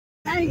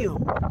Damn.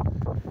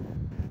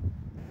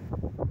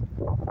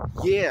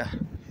 Yeah.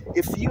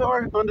 If you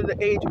are under the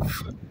age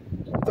of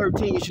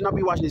 13, you should not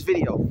be watching this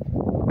video.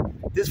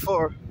 This is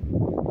for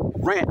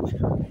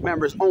Rant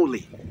members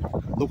only.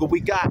 Look what we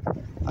got.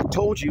 I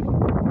told you,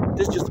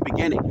 this is just the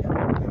beginning.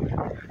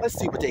 Let's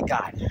see what they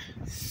got.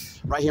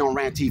 Right here on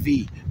Rant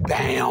TV.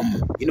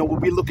 Bam! You know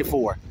what we're looking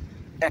for.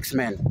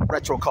 X-Men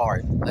retro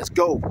card. Let's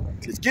go.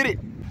 Let's get it.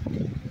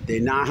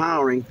 They're not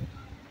hiring.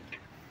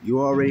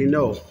 You already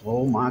know.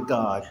 Oh my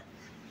God.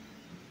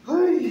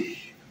 Hey,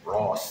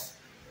 Ross.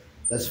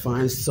 Let's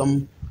find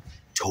some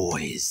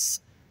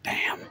toys.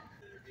 Bam.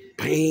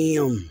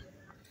 Bam.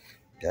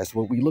 That's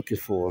what we're looking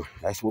for.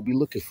 That's what we're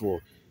looking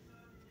for.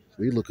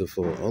 We're looking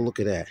for. Oh, look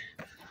at that.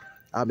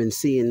 I've been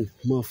seeing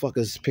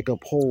motherfuckers pick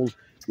up a whole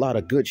lot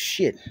of good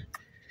shit.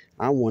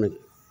 I want to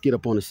get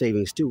up on the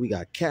savings too. We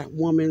got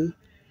Catwoman.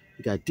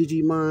 We got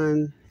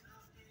Digimon.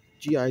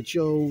 G.I.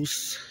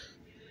 Joes.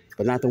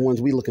 But not the ones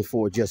we looking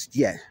for just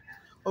yet.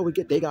 Oh,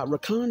 they got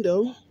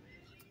Rakondo.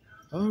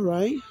 All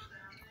right.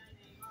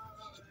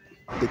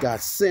 They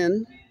got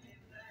Sin.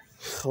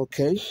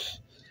 Okay.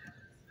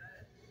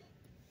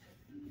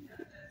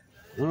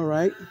 All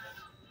right.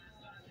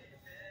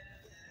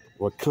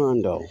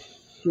 Rakondo.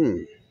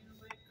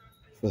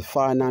 For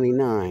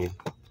 $5.99.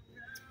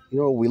 You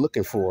know what we're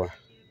looking for?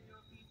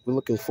 We're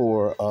looking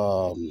for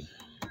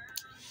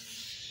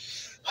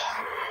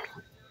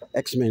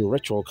X-Men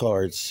retro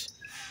cards.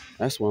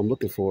 That's what I'm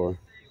looking for.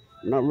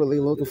 I'm not really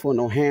looking for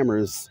no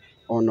hammers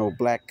or no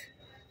Black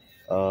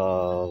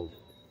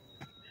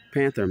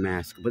Panther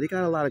mask, but they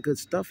got a lot of good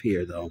stuff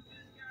here, though.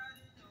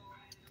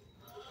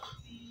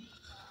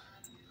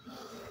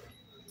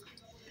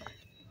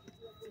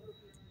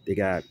 They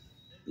got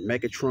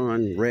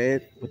Megatron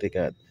Red, but they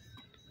got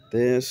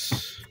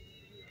this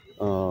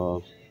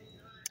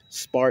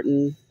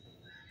Spartan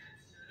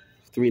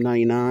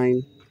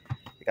 $3.99.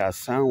 They got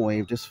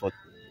Soundwave just for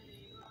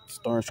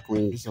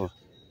Starscream, just for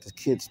the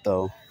kids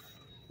though.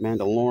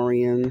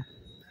 Mandalorian.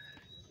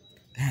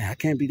 Damn, I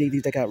can't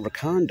believe they got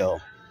Rakondo.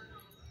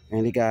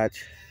 And they got,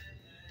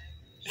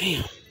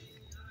 damn,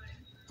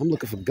 I'm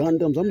looking for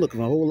Gundams. I'm looking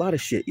for a whole lot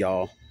of shit,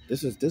 y'all.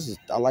 This is,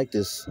 I like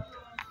this.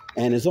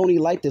 And it's only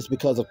like this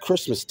because of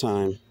Christmas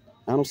time.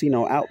 I don't see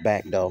no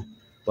Outback though.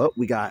 But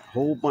we got a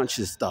whole bunch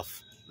of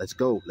stuff. Let's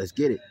go. Let's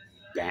get it.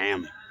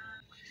 Bam.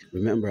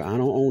 Remember, I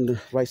don't own the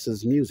rights to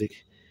this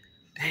music.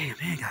 Damn,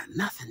 they ain't got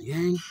nothing,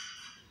 gang.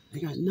 They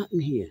got nothing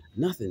here.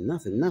 Nothing.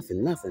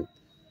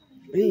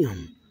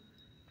 Damn.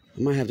 I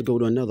might have to go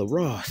to another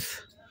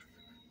Ross.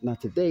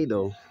 Not today,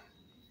 though.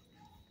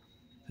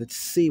 Let's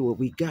see what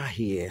we got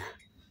here.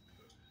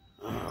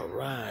 All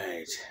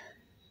right.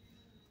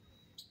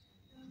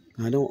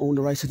 I don't own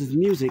the rights to this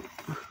music.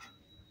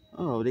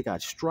 Oh, they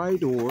got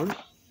Stridor.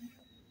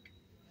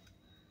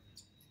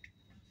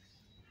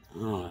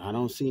 Oh, I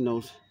don't see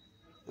no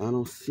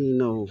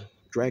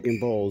Dragon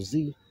Ball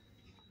Z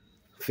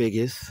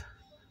figures.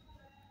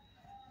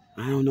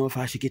 I don't know if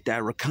I should get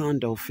that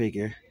Rakondo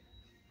figure.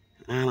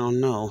 I don't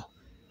know.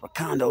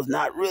 Rakondo's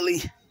not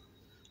really.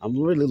 I'm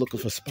really looking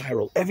for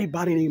Spiral.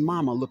 Everybody and their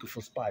mama looking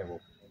for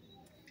Spiral.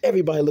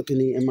 Everybody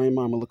looking and my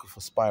mama looking for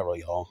Spiral,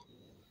 y'all.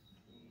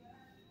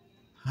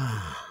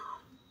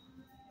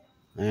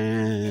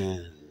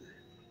 And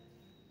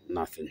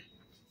nothing.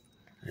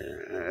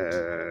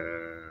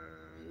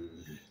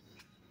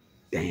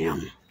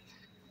 Damn.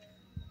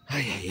 All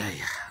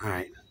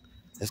right.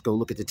 Let's go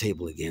look at the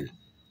table again.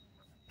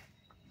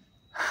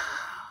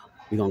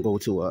 We're going to go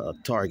to a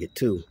Target,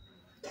 too.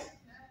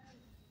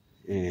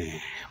 And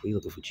we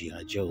looking for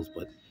G.I. Joes,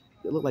 but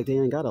it look like they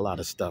ain't got a lot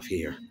of stuff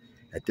here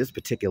at this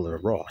particular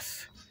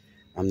Ross.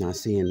 I'm not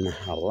seeing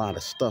a lot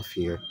of stuff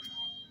here.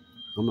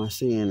 I'm not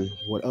seeing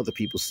what other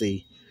people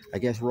see. I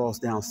guess Ross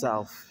down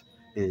south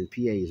and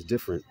PA is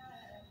different.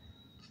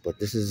 But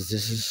this is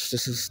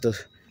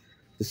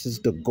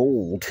the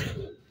gold.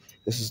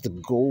 This is the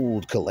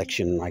gold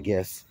collection, I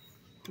guess.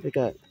 They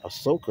got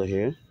Ahsoka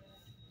here.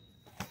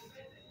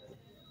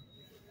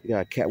 We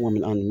got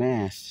Catwoman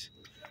Unmasked.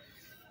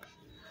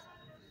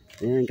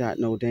 They ain't got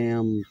no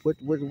damn what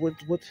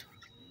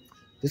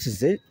this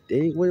is it? They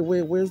ain't,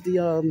 where's the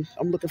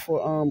I'm looking for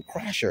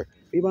Crasher.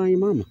 Everybody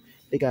and your mama.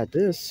 They got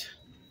this.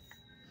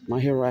 My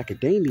Hero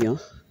Academia.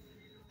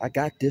 I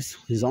got this.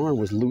 His arm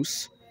was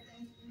loose.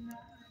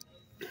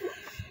 The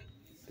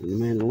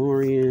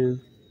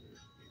Mandalorian.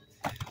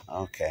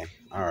 Okay.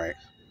 All right.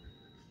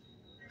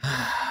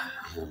 I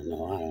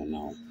don't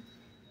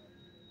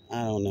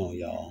know,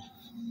 y'all.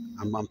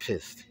 I'm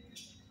pissed.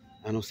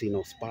 I don't see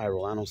no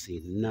Spiral. I don't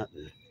see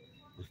nothing.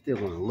 I'm still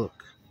gonna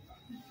look.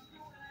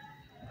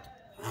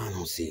 I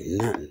don't see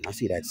nothing. I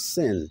see that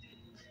Sin.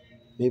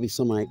 Maybe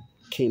somebody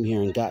came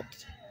here and got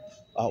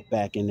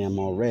Outback in them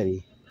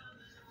already.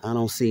 I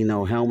don't see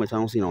no helmets. I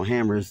don't see no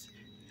hammers.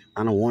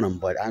 I don't want them,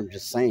 but I'm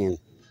just saying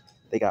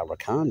they got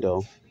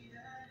Rakondo.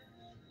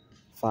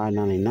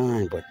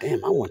 $5.99, but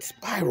damn, I want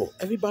Spiral.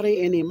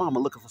 Everybody and their mama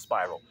looking for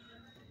Spiral.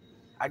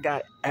 I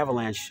got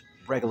Avalanche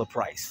regular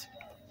price.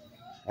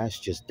 That's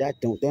just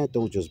that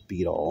don't just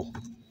beat all.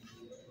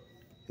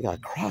 They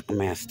got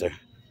Crocmaster.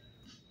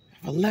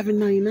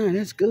 $11.99.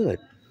 That's good.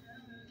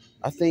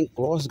 I think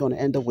Ross is going to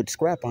end up with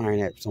scrap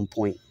iron at some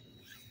point.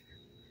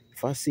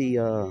 If I see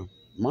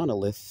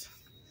Monolith.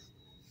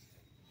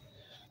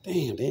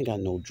 Damn, they ain't got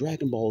no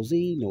Dragon Ball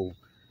Z, no.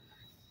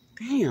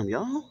 Damn,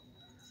 y'all.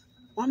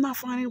 Why I'm not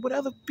finding what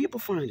other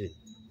people finding?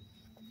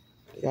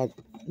 They got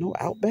no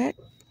Outback?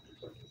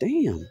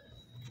 Damn.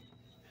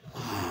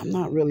 I'm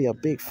not really a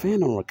big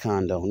fan of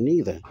Rakondo,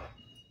 neither.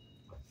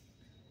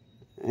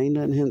 Ain't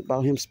nothing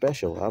about him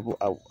special.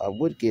 I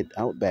would get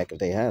Outback if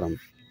they had him.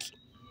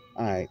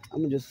 Alright,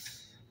 I'm gonna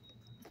just...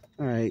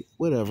 Alright,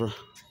 whatever.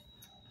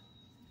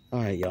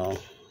 Alright, y'all.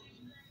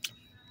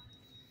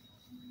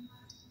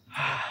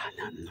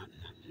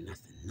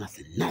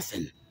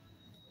 Nothing.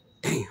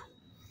 Damn.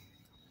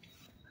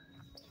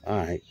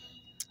 Alright.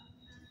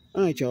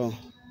 Alright, y'all.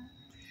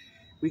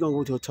 We gonna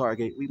go to a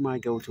Target. We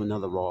might go to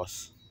another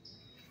Ross.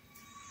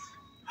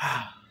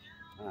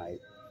 Alright.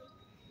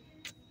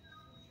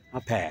 I'll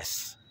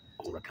pass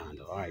on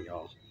Rakondo. Alright,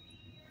 y'all.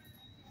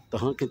 The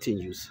hunt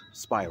continues.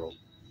 Spiral.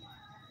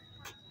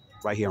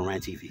 Right here on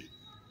Rant TV.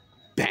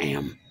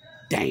 Bam.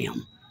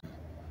 Damn.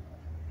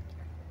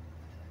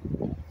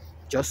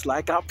 Just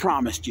like I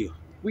promised you.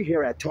 We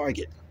here at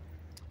Target.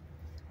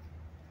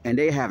 And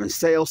they having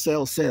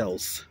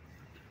sales.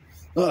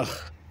 Ugh.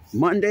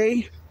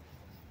 Monday,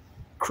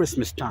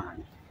 Christmas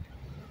time.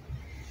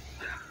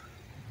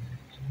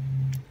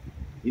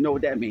 You know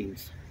what that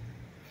means.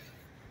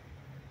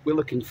 We're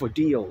looking for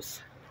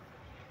deals.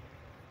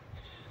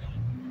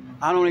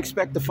 I don't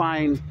expect to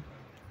find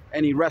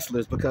any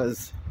wrestlers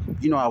because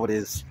you know how it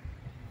is.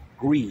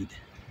 Greed.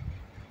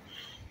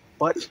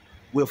 But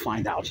we'll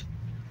find out.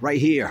 Right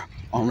here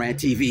on Rant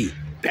TV.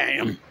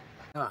 Bam!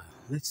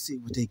 Let's see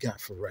what they got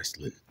for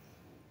wrestling.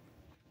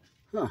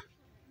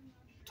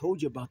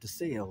 Told you about the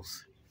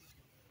sales.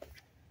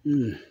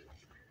 I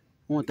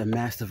want the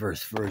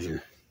Masterverse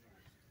version.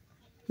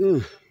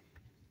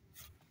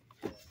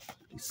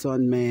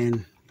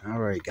 Sunman. I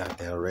already got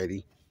that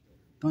already.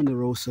 Thunder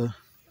Rosa.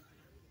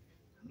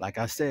 Like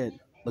I said,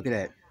 look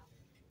at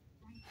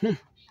that.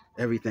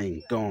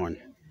 Everything gone.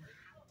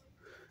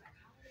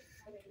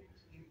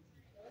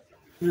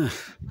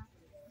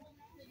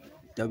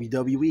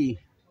 WWE.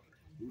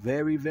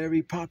 Very,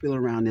 very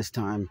popular around this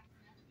time.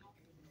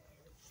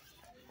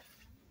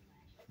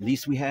 At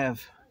least we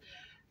have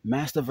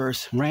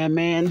Masterverse, Ram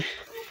Man,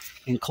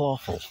 and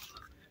Clawful.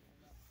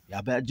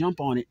 Y'all better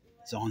jump on it.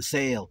 It's on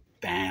sale.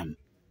 Bam.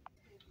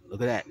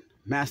 Look at that.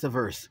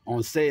 Masterverse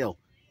on sale.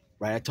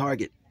 Right at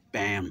Target.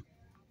 Bam.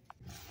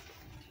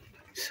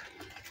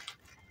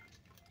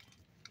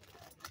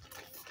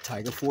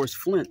 Tiger Force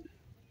Flint.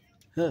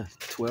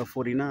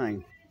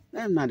 $12.49.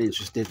 I'm not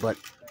interested, but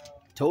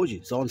told you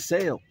it's on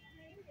sale.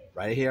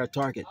 Right here at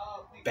Target.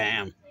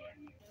 Bam.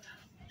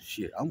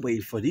 Shit, I'm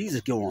waiting for these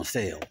to go on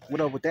sale.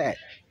 What up with that?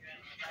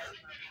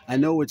 I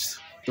know it's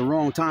the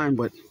wrong time,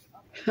 but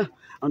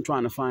I'm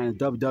trying to find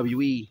a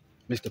WWE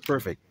Mr.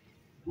 Perfect.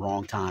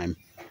 Wrong time.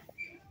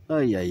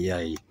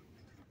 Ay.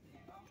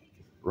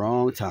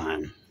 Wrong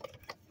time.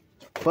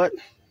 But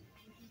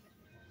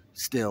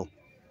still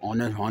on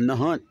the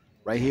hunt.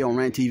 Right here on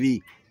Rant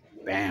TV.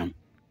 Bam.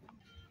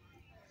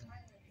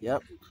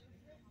 Yep.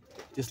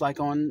 Just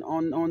like on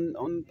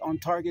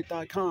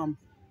Target.com.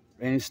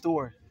 In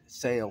store.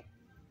 Sale.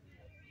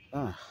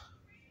 Well,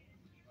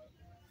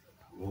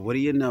 what do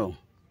you know?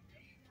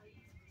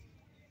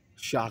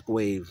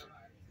 Shockwave,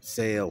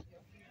 sale.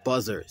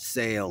 Buzzer,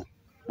 sale.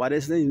 Why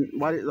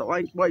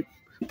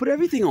put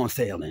everything on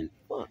sale then?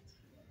 What?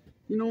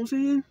 You know what I'm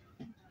saying?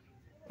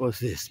 What's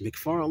this?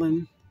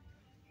 McFarlane,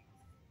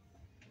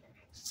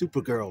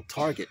 Supergirl,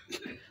 Target.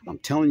 I'm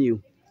telling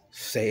you,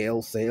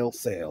 sale.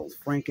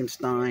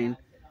 Frankenstein,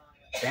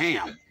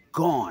 bam,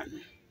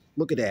 gone.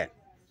 Look at that,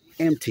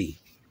 empty.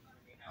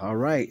 All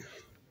right.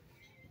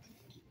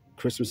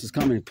 Christmas is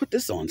coming. Put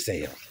this on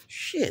sale.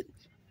 Shit.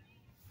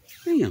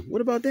 Damn,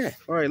 what about that?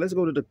 All right, let's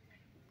go to the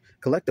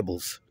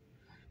collectibles.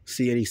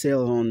 See any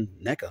sales on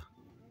NECA?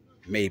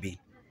 Maybe.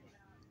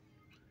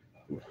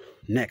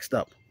 Next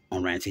up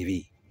on Rant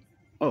TV.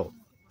 Oh,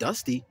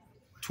 Dusty.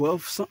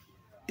 12 something.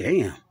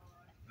 Damn.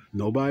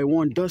 Nobody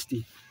want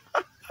Dusty.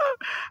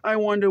 I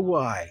wonder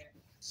why.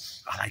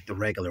 I like the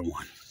regular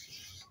one.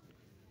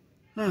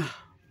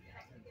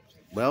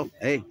 Well,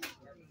 hey.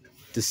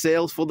 The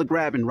sales for the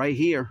grabbing right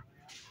here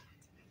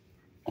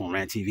on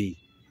Rant TV.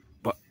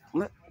 But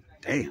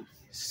damn,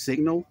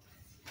 Signal,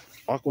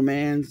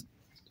 Aquaman's,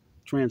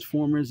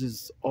 Transformers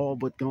is all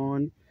but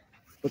gone.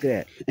 Look at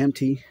that,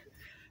 empty.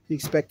 You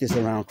expect this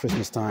around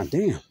Christmas time.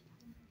 Damn.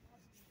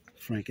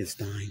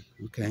 Frankenstein,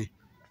 okay.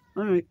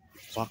 All right,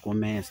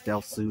 Aquaman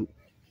stealth suit.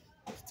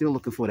 Still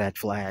looking for that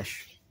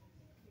Flash.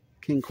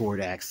 King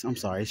Kordax. I'm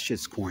sorry, this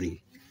shit's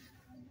corny.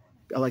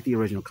 I like the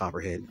original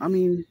Copperhead. I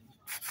mean,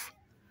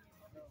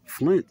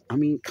 Flint. I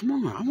mean, come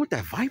on. I want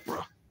that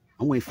Vipra.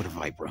 I'm waiting for the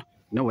Vipra.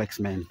 No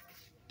X-Men.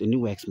 The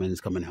new X-Men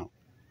is coming out.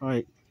 All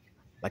right.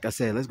 Like I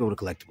said, let's go to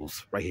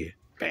collectibles right here.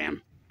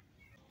 Bam.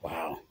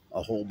 Wow.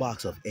 A whole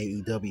box of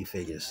AEW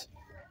figures.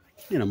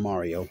 And a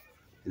Mario.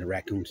 in a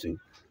raccoon suit.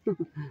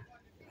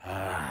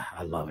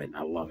 I love it.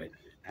 I love it.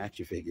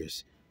 Action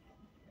figures.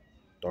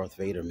 Darth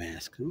Vader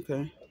mask.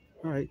 Okay.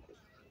 All right.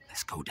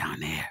 Let's go down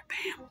there.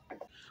 Bam.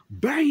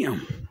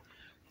 Bam.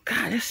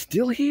 God, it's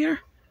still here?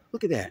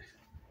 Look at that.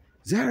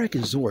 Zarek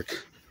and Zork.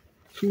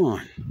 Come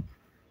on.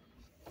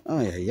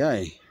 Ay,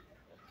 ay,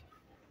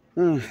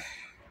 ay.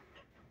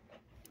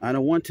 I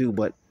don't want to,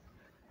 but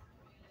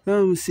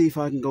let me see if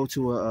I can go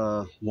to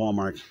a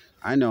Walmart.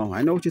 I know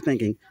what you're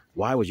thinking.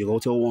 Why would you go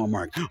to a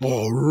Walmart?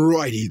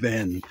 Alrighty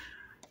then.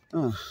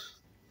 What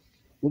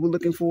we're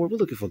looking for? We're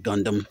looking for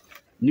Gundam.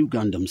 New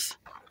Gundams.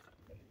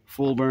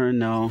 Full burn,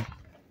 no.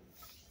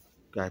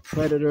 Got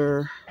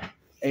Predator,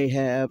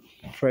 Ahab,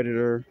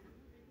 Predator.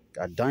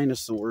 Got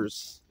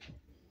dinosaurs.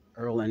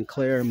 Earl and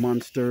Claire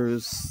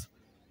monsters.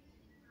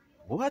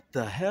 What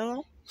the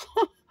hell?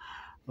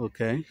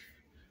 Okay.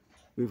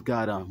 We've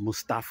got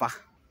Mustafa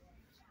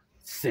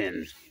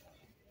Sin.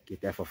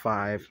 Get that for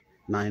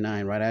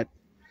 $5.99 right at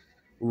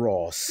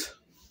Ross.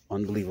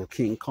 Unbelievable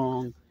King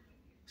Kong.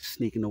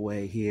 Sneaking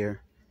away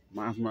here.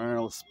 Miles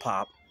Morales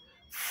Pop.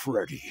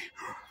 Freddy.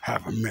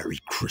 Have a Merry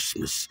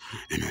Christmas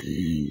and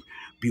a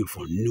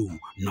beautiful new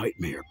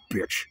nightmare,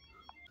 bitch.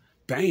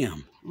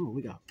 Bam. Oh,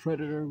 we got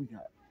Predator. We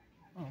got,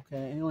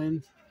 okay,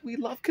 aliens. We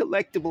love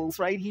collectibles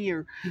right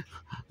here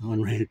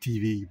on Rant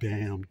TV.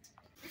 Bam.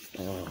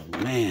 Oh,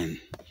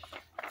 man.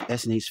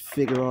 SNE's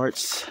Figure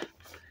Arts.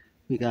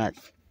 We got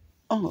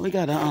a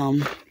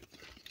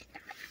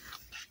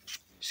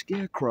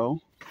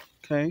Scarecrow.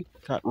 Okay.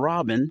 Got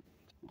Robin.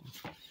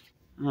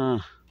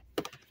 Gundam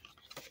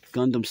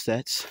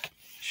sets.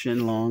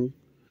 Shenlong.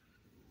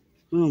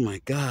 Oh my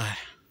god.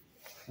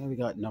 Then we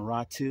got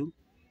Naruto.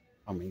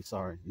 I mean,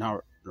 sorry.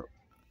 I'm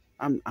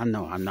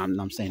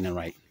saying that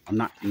right. I'm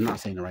not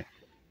saying it right.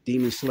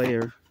 Demon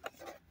Slayer.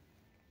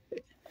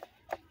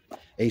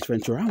 Ace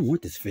Ventura. I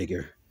want this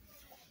figure.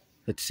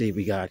 Let's see,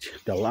 we got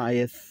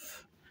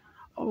Goliath.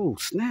 Oh,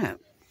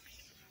 snap.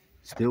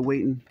 Still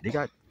waiting.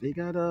 I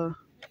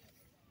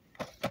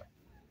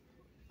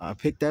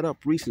picked that up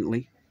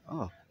recently.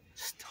 Oh,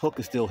 Hook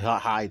is still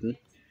hiding.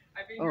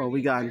 Oh,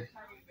 we got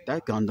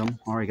that Gundam.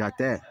 Already got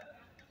that.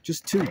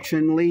 Just two.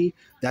 Chun-Li.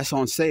 That's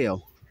on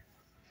sale.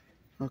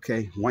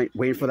 Okay,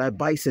 waiting for that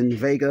Bison,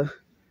 Vega,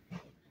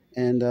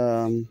 and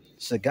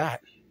Sagat.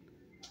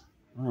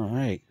 All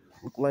right.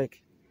 Look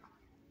like.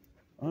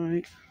 All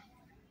right.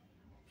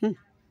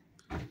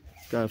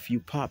 Got a few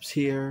pops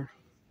here.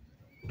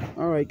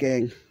 All right,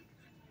 gang.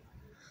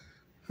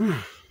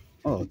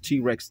 Oh,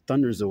 T-Rex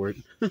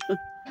Thunderzord.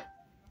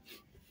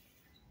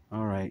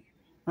 All right.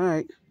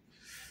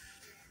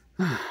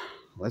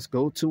 Let's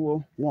go to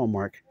a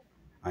Walmart.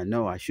 I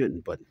know I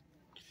shouldn't, but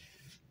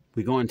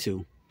we're going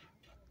to.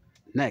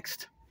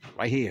 Next,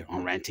 right here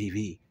on Rant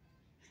TV.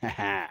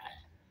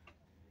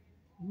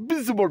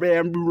 Visible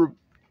bam,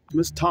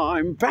 Miss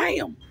Time.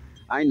 Bam.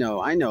 I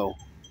know.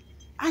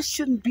 I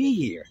shouldn't be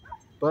here,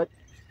 but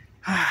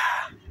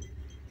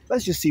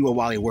let's just see what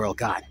Wally World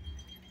got.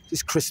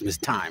 It's Christmas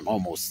time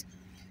almost.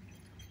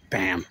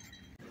 Bam.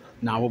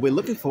 Now what we're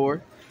looking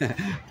for.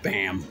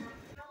 Bam.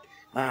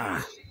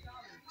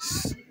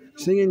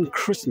 Singing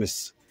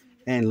Christmas,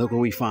 and look what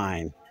we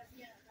find.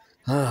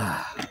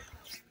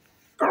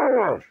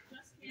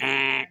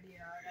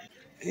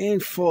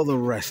 And for the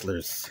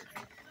wrestlers,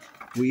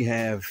 we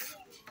have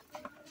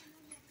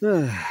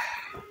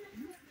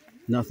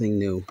nothing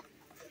new.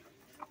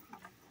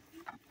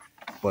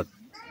 But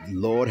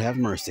Lord have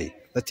mercy.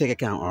 Let's take a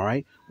count, all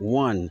right?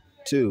 1,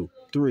 2,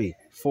 3,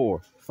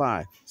 4,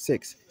 5,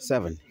 6,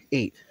 7,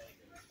 8.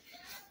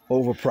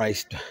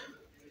 Overpriced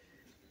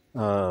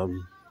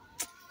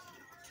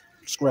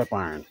scrap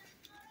iron.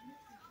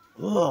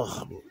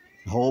 Ugh.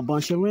 A whole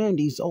bunch of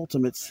Randy's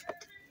Ultimates.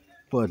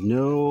 But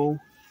no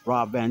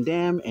Rob Van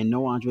Dam and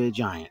no Andre the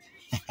Giant.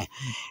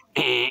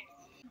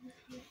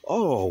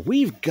 Oh,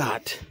 we've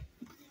got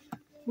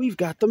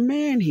the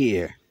man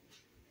here.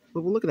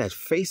 Look at that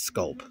face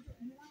sculpt.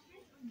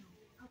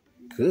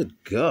 Good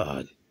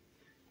God.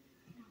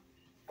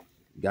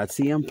 You got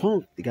CM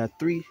Punk. You got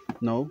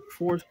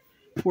four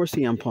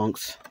CM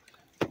Punks.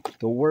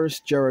 The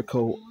worst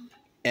Jericho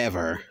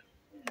ever.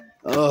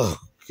 Oh,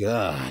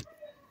 God.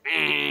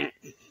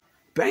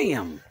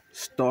 Bam.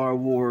 Star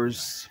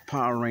Wars,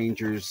 Power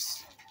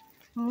Rangers.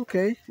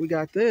 Okay, we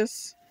got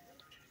this.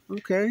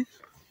 Okay.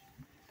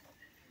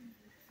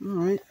 All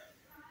right.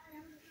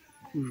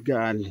 We've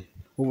got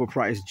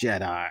overpriced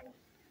Jedi,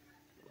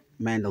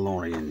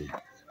 Mandalorian.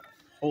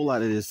 Whole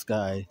lot of this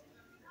guy.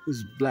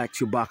 This Black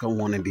Chewbacca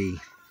wannabe.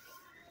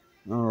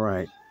 All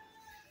right.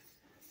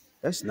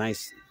 That's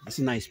nice. That's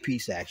a nice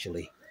piece,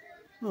 actually.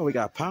 Oh, we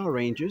got Power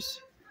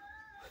Rangers.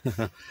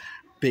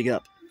 Big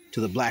up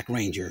to the Black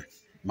Ranger,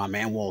 my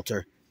man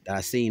Walter, that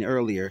I seen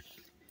earlier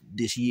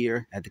this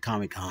year at the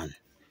Comic-Con.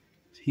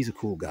 He's a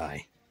cool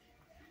guy.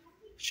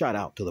 Shout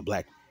out to the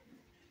Black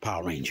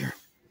Power Ranger.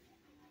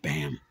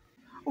 Bam.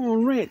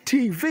 On Rant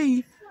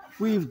TV,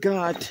 we've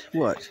got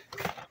what?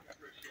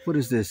 What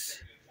is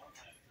this?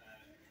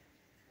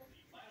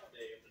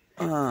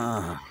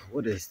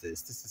 What is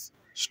this? This is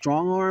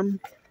Strong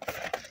Arm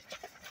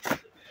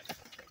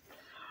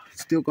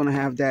Still gonna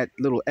have that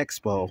little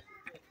expo.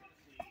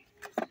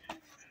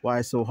 Why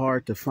it's so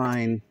hard to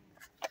find?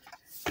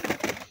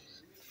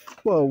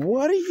 Well,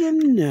 what do you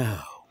know?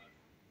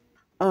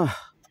 Uh,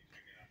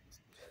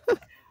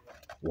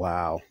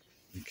 wow.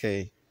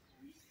 Okay.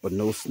 But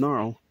no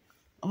snarl.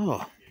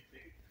 Oh,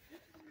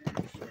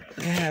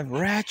 they have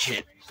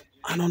Ratchet.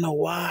 I don't know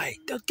why.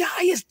 The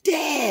guy is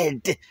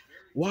dead.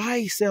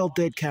 Why sell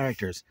dead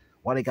characters?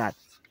 Why they got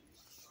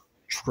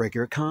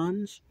trigger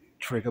cons?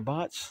 Trigger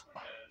bots?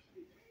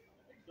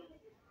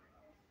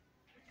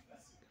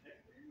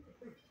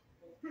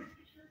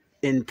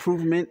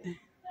 Improvement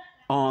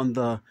on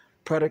the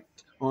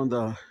product, on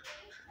the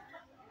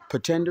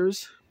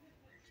pretenders?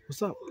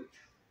 What's up?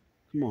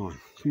 Come on,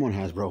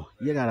 Hasbro.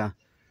 You gotta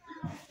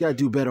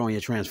do better on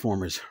your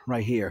Transformers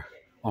right here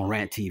on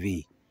Rant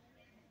TV.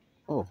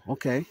 Oh,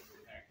 okay.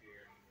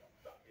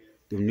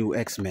 The new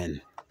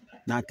X-Men,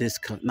 not this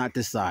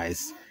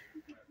size.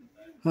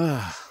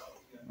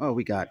 Oh,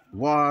 we got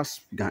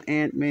Wasp, we got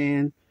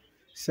Ant-Man.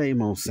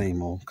 Same old,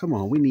 same old. Come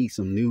on, we need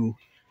some new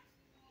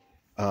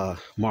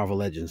Marvel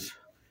Legends.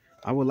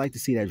 I would like to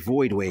see that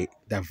Void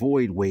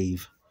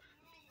Wave.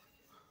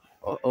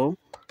 Uh-oh.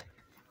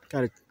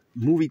 Got a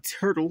movie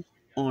Turtle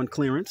on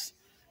clearance.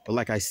 But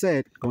like I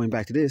said, going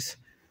back to this,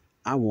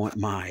 I want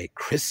my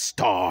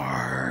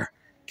Crystar.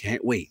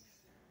 Can't wait.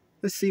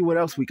 Let's see what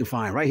else we can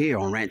find right here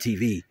on Rant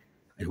TV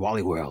and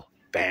Wally World.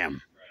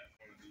 Bam.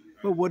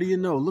 But what do you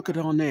know? Look at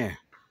it on there.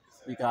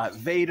 We got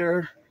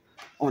Vader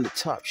on the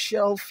top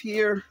shelf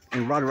here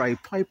and Roddy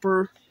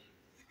Piper.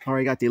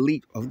 Already got the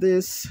elite of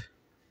this.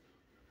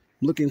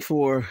 Looking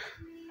for,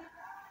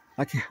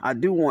 I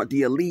do want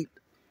the elite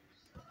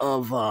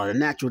of the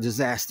natural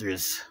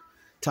disasters,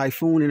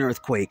 typhoon and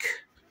earthquake.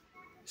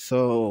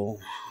 So,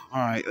 all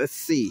right, let's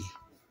see.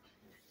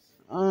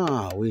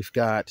 We've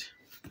got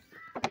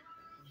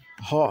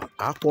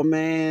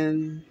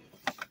Aquaman,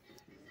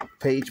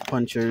 Page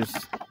Punchers,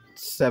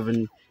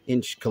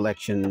 7-inch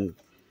collection.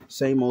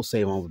 Same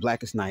old,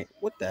 Blackest Night.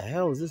 What the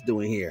hell is this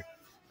doing here?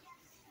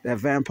 That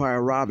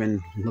Vampire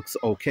Robin looks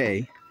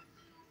okay.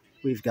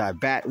 We've got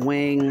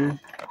Batwing,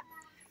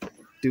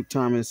 Duke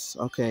Thomas.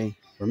 Okay,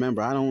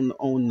 remember, I don't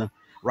own the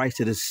rights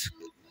to this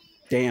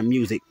damn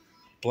music.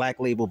 Black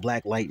Label,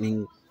 Black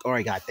Lightning.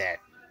 Already got that.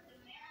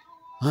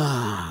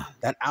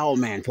 That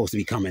Owlman supposed to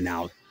be coming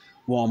out.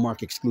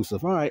 Walmart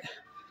exclusive. All right,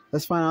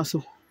 let's find out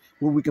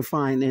what we can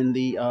find in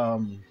the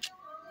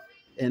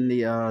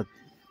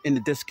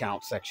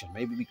discount section.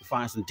 Maybe we can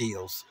find some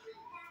deals.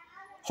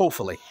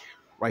 Hopefully,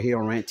 right here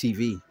on Rant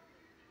TV.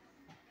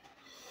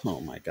 Oh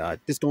my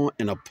God, this going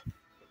end up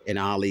in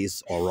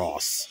Ollie's or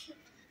Ross.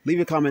 Leave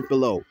a comment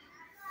below.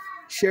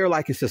 Share,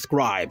 like, and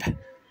subscribe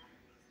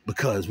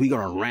because we're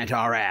gonna rant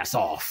our ass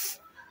off.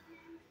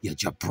 You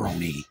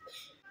jabroni.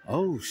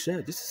 Oh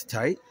shit, this is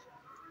tight.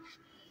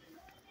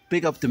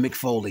 Big up to Mick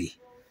Foley,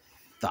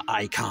 the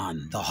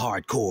icon, the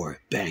hardcore,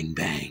 bang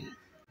bang.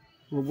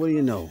 Well, what do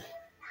you know?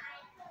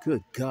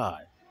 Good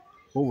God.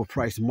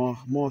 Overpriced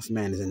Moss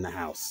Man is in the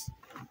house.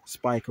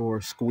 Spike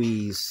or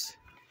Squeeze,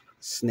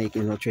 Snake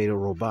Infiltrator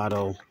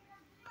Roboto.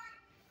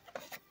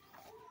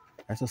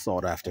 That's a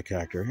sought after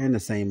character. And the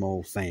same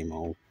old, same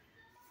old.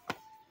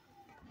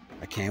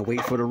 I can't wait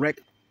for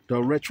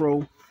the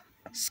retro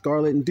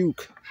Scarlet and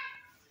Duke.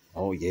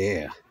 Oh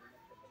yeah.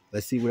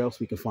 Let's see what else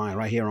we can find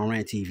right here on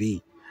Rant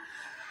TV.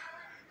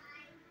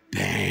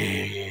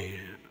 Bang.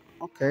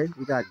 Okay,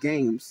 we got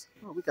games.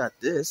 Oh, we got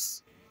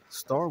this.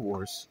 Star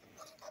Wars.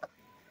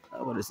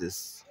 What is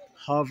this?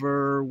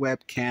 Hover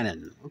web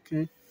cannon.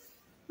 Okay.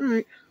 All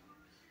right.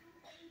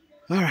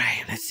 All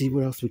right. Let's see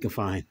what else we can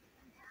find.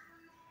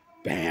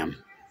 Bam.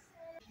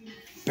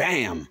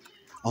 Bam.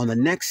 On the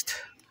next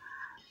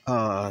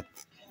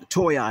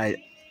toy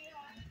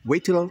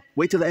wait till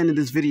the end of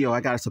this video.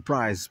 I got a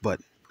surprise, but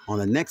on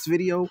the next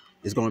video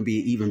is going to be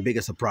an even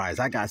bigger surprise.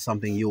 I got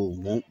something you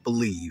won't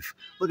believe.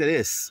 Look at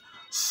this.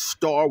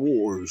 Star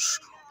Wars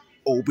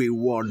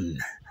Obi-Wan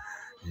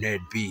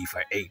Ned B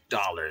for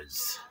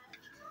 $8.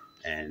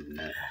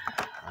 And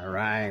all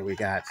right, we've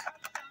got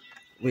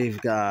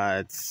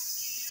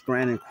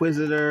Grand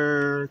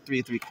Inquisitor,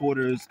 3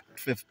 3/4,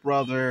 Fifth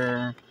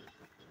Brother.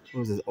 What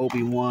was this?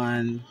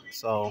 Obi-Wan.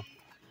 So,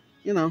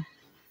 you know,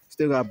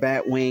 still got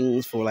Bat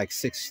Wings for like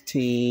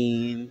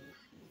 16.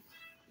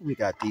 We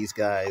got these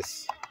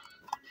guys.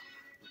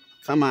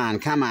 Come on,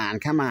 come on,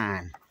 come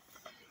on.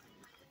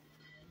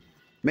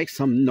 Make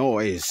some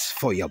noise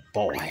for your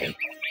boy.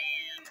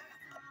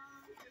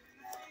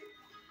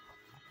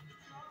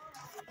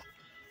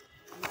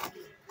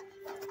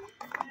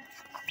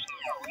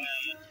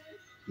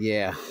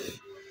 Yeah.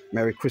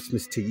 Merry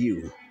Christmas to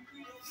you,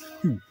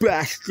 you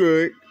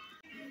bastard.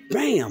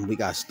 Bam! We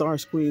got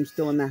Starscream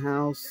still in the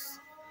house.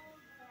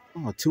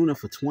 Oh, tuna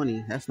for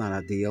 20. That's not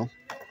ideal.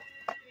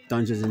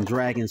 Dungeons and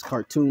Dragons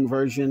cartoon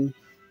version.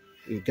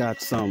 We've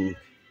got some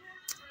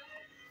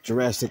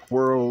Jurassic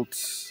World.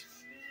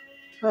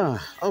 Oh,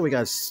 we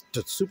got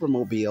the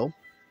Supermobile.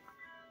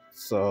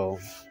 So,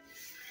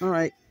 all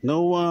right.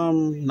 No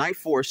Night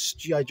Force,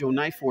 G.I. Joe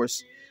Night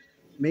Force.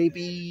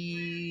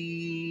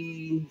 maybe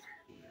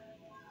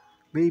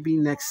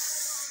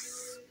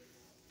next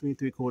 3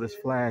 3/4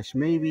 flash.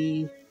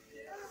 Maybe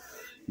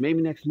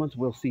next month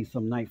we'll see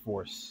some Night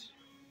Force.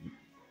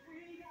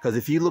 Because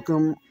if you look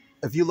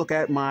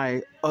at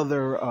my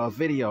other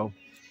video,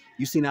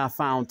 you see now I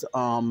found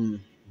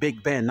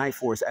Big Ben Night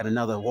Force at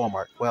another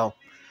Walmart. Well,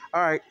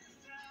 all right,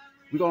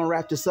 we're gonna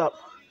wrap this up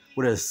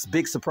with a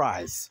big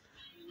surprise.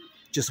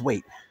 Just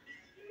wait.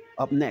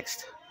 Up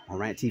next on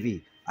Rant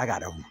TV, I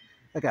got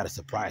a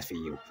surprise for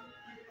you.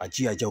 A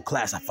G.I. Joe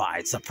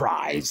Classified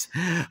surprise.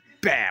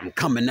 Bam,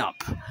 coming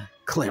up.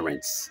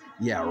 Clearance.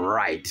 Yeah,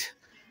 right.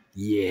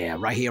 Yeah,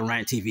 right here on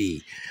Rant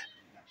TV.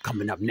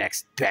 Coming up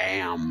next.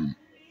 Bam.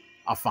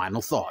 Our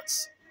final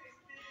thoughts.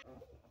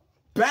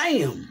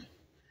 Bam!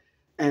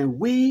 And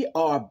we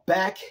are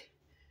back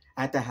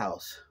at the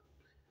house.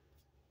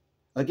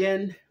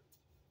 Again,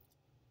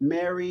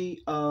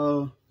 Merry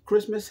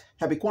Christmas,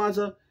 Happy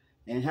Kwanzaa,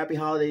 and Happy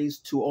Holidays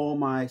to all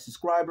my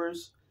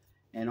subscribers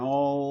and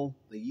all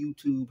the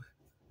YouTube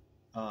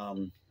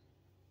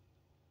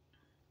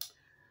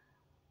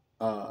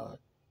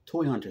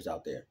toy hunters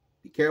out there.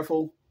 Be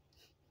careful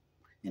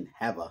and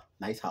have a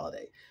nice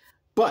holiday.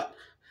 But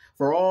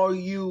for all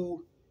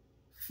you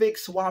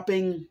fix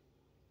swapping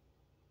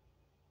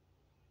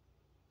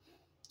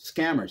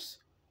scammers,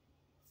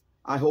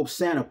 I hope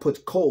Santa puts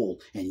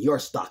coal in your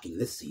stocking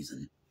this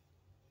season.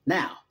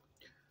 Now,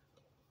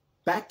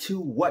 back to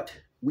what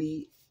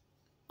we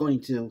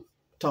going to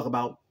talk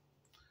about.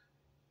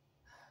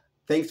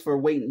 Thanks for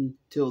waiting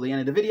till the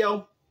end of the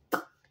video.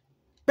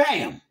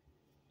 Bam!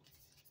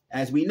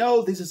 As we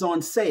know, this is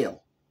on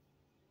sale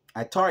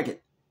at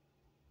Target.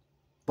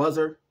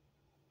 Buzzer.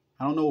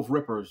 I don't know if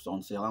Ripper's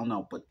on sale. I don't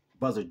know, but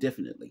Buzzer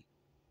definitely.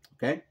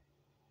 Okay?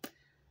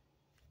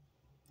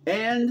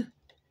 And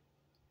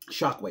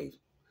Shockwave.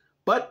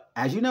 But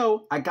as you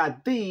know, I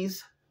got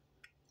these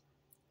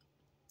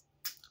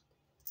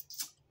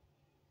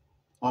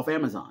off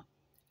Amazon.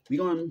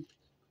 We're going to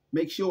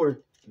make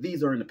sure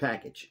these are in the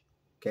package.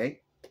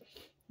 Okay?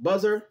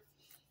 Buzzer,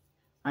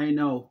 I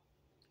know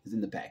is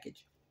in the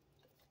package.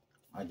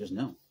 I just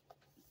know.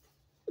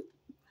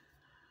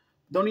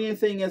 The only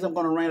thing is I'm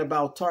going to rant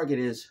about Target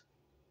is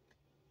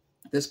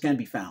this can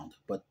be found,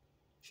 but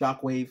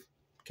Shockwave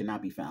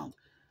cannot be found.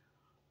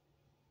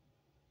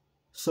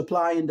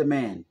 Supply and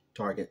demand,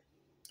 Target.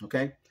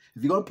 Okay?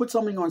 If you're going to put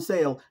something on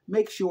sale,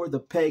 make sure the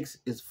pegs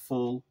is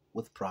full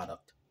with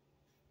product.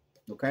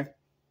 Okay?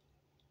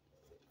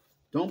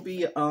 Don't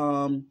be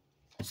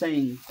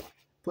saying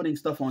putting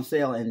stuff on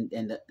sale and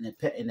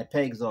the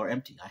pegs are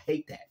empty. I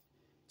hate that.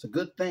 It's a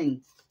good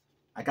thing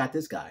I got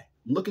this guy.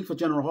 I'm looking for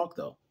General Hawk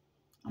though.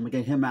 I'm gonna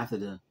get him after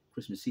the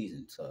Christmas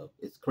season. So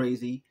it's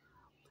crazy.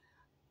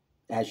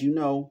 As you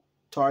know,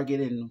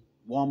 Target and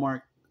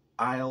Walmart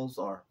aisles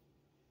are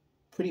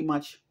pretty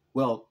much,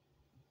 well,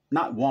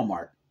 not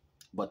Walmart,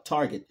 but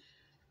Target.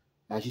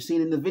 As you've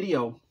seen in the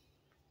video,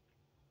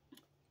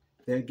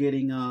 they're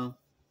getting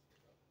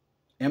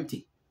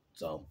empty.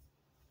 So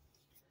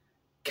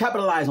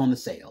capitalize on the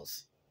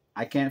sales.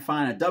 I can't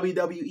find a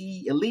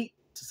WWE Elite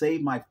to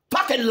save my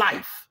fucking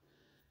life.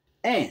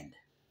 And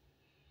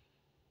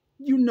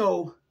you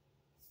know,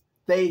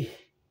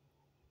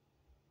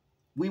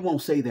 we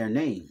won't say their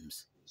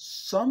names.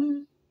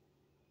 Some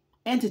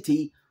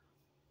entity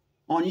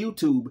on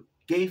YouTube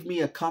gave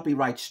me a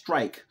copyright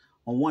strike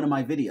on one of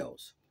my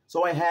videos.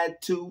 So I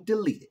had to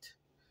delete it.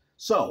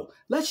 So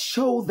let's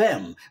show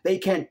them they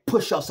can't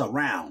push us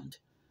around.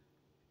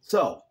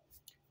 So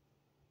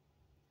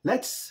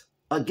let's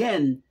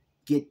again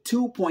get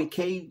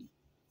 2.k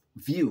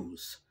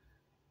views.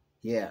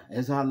 Yeah,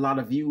 there's a lot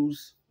of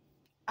views.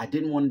 I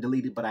didn't want to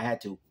delete it, but I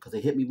had to because they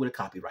hit me with a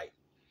copyright.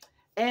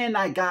 And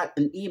I got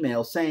an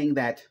email saying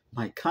that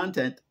my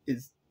content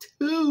is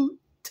too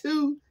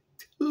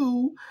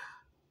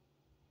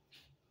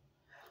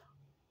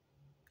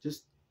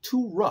just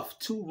too rough,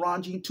 too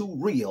raunchy, too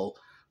real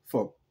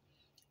for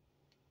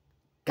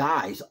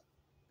guys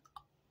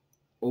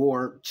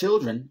or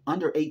children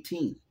under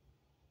 18.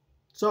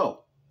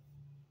 So,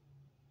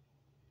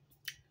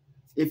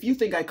 if you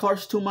think I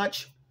curse too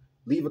much,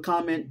 leave a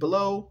comment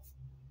below.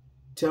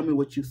 Tell me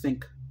what you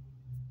think.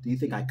 Do you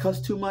think I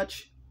cuss too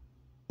much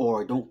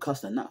or don't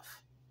cuss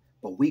enough?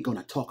 But we're going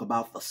to talk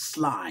about the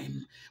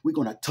slime. We're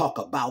going to talk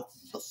about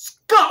the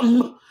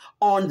scum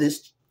on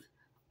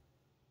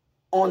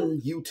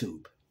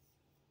YouTube.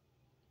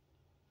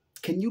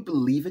 Can you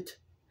believe it?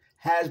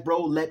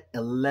 Hasbro let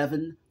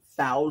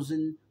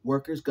 11,000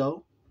 workers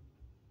go.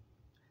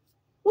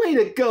 Way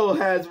to go,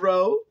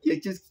 Hasbro. You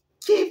just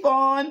keep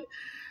on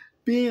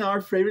being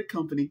our favorite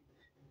company.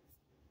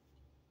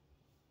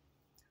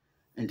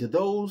 And to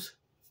those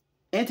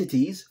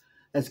entities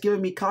that's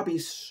giving me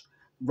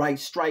copyright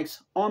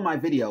strikes on my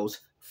videos,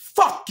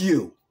 fuck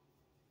you.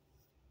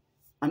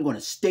 I'm going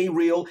to stay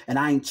real and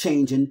I ain't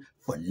changing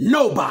for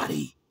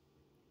nobody.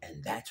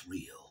 And that's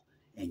real.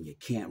 And you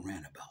can't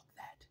rant about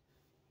that.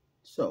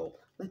 So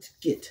let's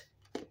get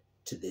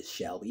to this,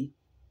 shall we?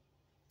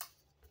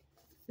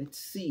 Let's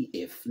see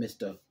if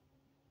Mr.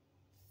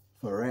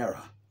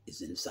 Ferreira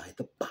is inside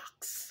the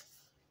box.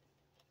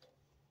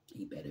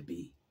 He better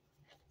be.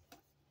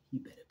 He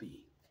better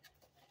be.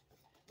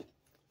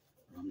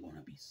 Or I'm going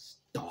to be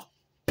stark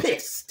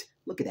pissed.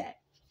 Look at that.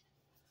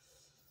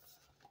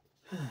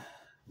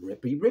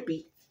 Rippy,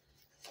 rippy.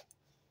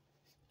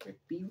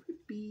 Rippy,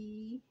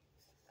 rippy.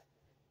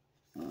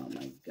 Oh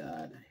my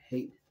God. I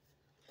hate.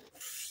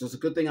 So it's a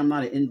good thing I'm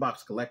not an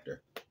inbox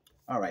collector.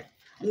 All right.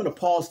 I'm going to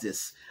pause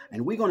this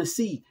and we're going to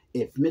see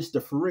if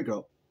Mr.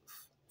 Ferreira,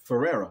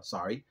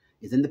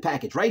 is in the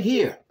package right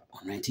here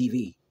on Rant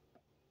TV.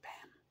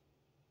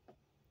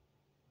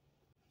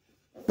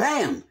 Bam.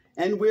 Bam.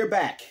 And we're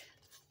back.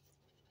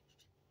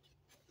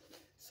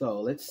 So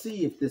let's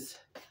see if this,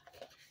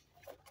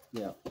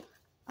 yeah,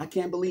 I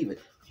can't believe it.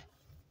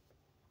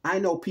 I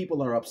know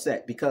people are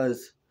upset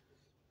because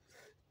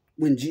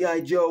when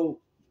G.I. Joe,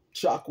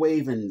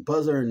 Shockwave, and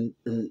Buzzer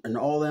and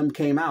all them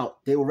came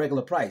out, they were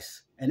regular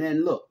price. And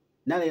then look,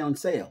 now they're on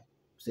sale.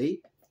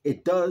 See?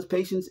 It does.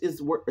 Patience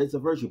is a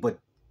virtue. But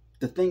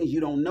the thing is, you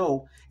don't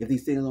know if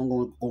these things are going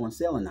to go on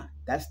sale or not.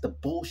 That's the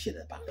bullshit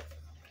about it.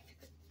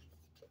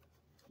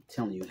 I'm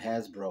telling you,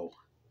 Hasbro.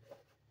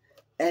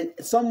 And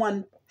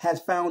someone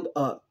has found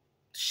a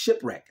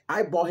shipwreck.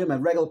 I bought him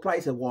at regular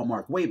price at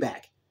Walmart way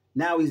back.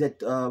 Now he's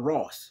at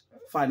Ross,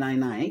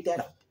 $5.99. Ain't that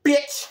a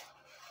bitch?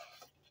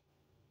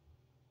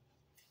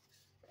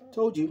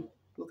 Told you.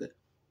 Look at.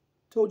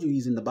 Told you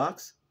he's in the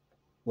box.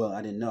 Well,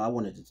 I didn't know. I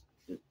wanted to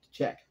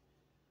check.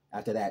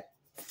 After that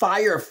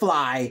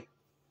Firefly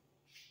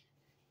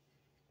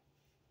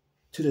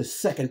to the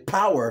second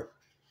power.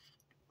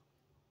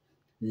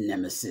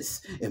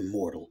 Nemesis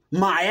Immortal.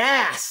 My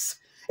ass!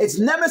 It's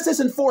Nemesis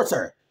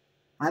Enforcer.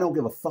 I don't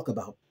give a fuck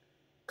about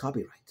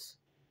copyrights.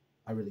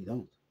 I really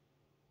don't.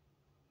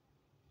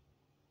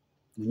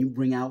 When you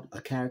bring out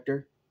a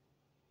character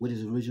with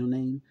his original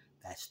name,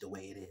 that's the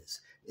way it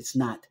is. It's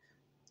not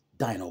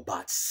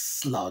Dinobot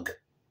Slug.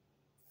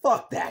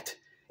 Fuck that.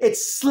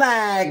 It's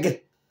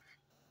Slag.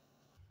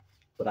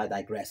 But I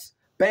digress.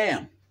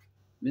 Bam.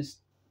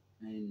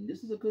 And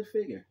this is a good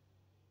figure.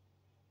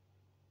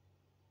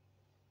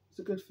 It's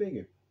a good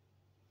figure.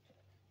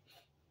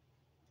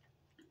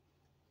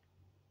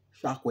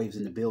 Shockwave's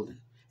in the building.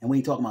 And when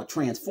you talking about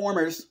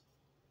Transformers,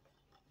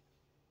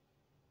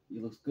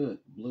 he looks good.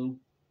 Blue.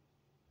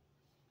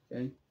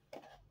 Okay.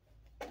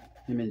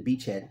 Him and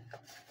Beachhead.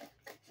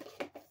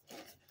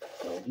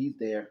 So he's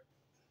there.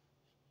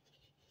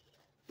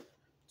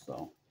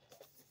 So,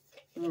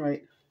 all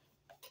right.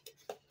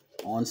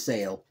 On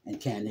sale and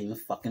can't even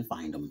fucking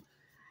find them.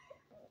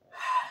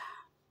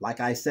 Like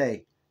I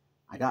say,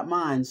 I got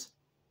mines.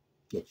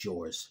 Get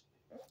yours.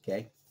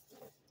 Okay.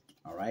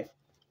 All right.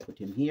 Put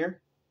him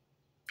here.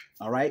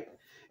 All right.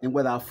 And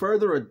without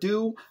further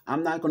ado,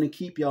 I'm not going to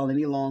keep y'all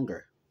any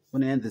longer. I'm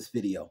going to end this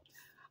video.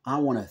 I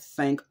want to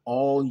thank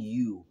all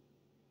you.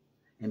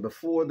 And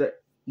before the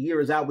year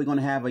is out, we're going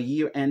to have a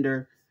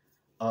year-ender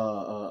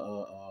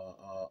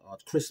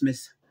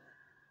Christmas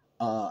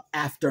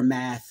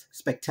aftermath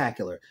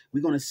spectacular.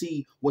 We're going to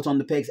see what's on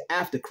the pegs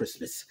after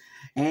Christmas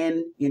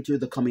and into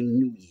the coming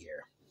new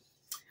year.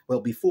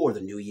 Well, before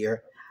the new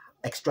year,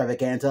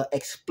 extravaganza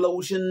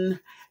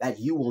explosion that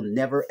you will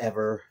never,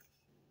 ever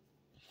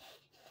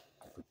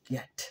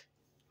forget.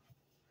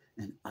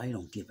 And I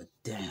don't give a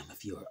damn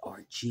if you're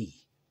RG.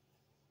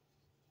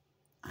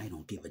 I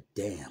don't give a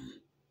damn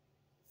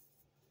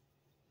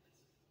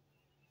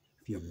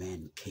if you're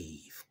Man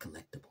Cave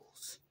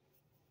Collectibles.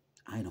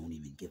 I don't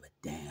even give a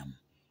damn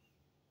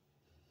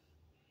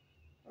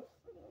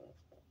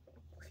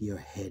if you're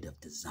head of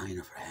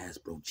designer for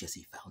Hasbro,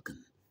 Jesse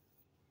Falcon.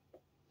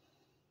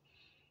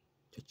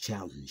 The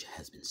challenge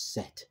has been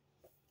set.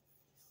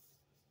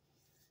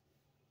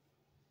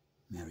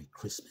 Merry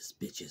Christmas,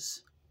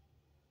 bitches.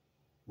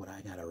 What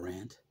I got a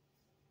rant?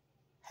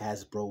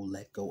 Hasbro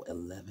let go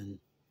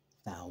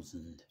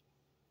 11,000.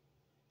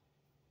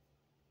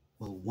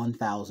 Well,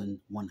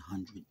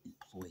 1,100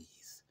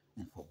 employees.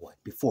 And for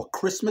what? Before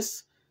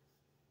Christmas?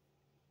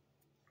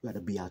 You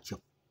gotta be out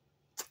your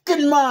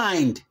fucking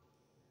mind.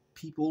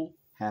 People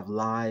have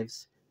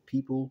lives.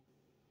 People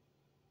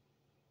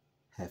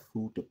have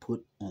food to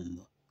put on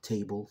the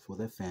table for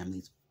their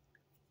families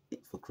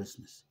for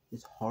Christmas.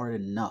 It's hard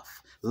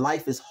enough.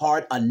 Life is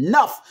hard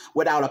enough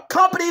without a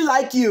company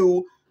like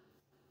you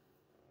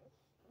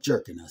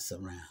jerking us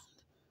around.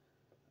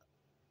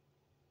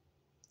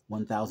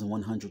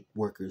 1,100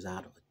 workers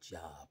out of a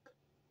job.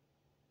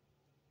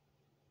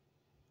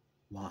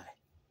 Why?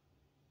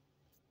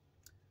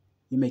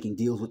 You're making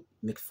deals with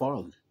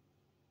McFarlane.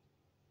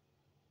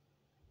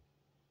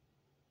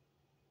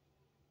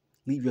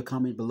 Leave your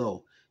comment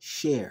below.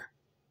 Share.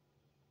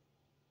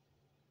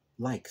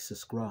 Like,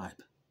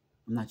 subscribe.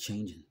 I'm not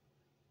changing.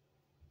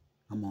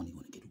 I'm only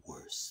going to get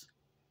worse.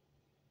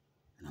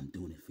 And I'm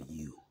doing it for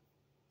you.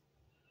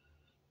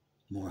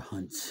 More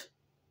hunts.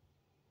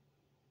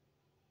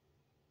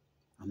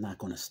 I'm not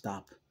going to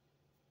stop.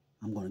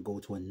 I'm going to go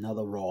to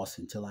another Ross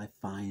until I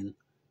find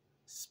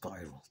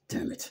Spiral.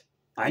 Damn it.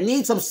 I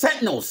need some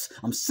Sentinels.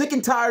 I'm sick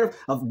and tired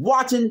of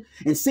watching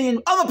and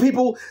seeing other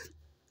people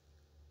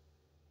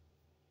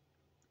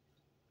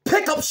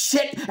up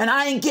shit and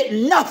I ain't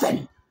getting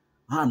nothing.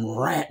 I'm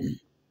ranting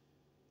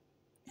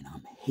and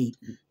I'm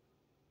hating,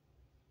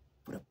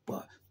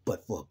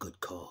 but for a good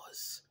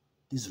cause.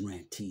 This is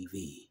Rant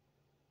TV,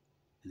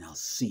 and I'll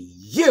see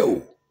you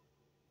in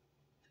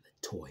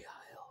the toy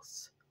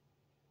aisles.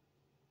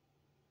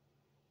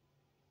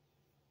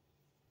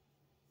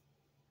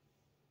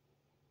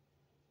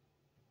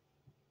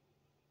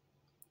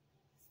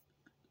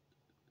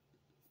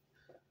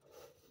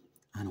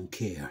 I don't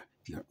care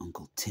if you're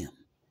Uncle Tim,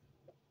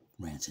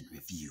 rants and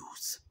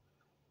reviews.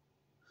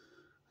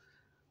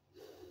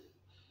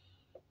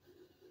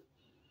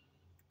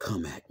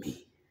 Come at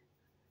me,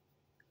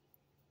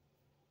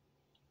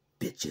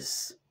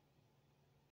 bitches.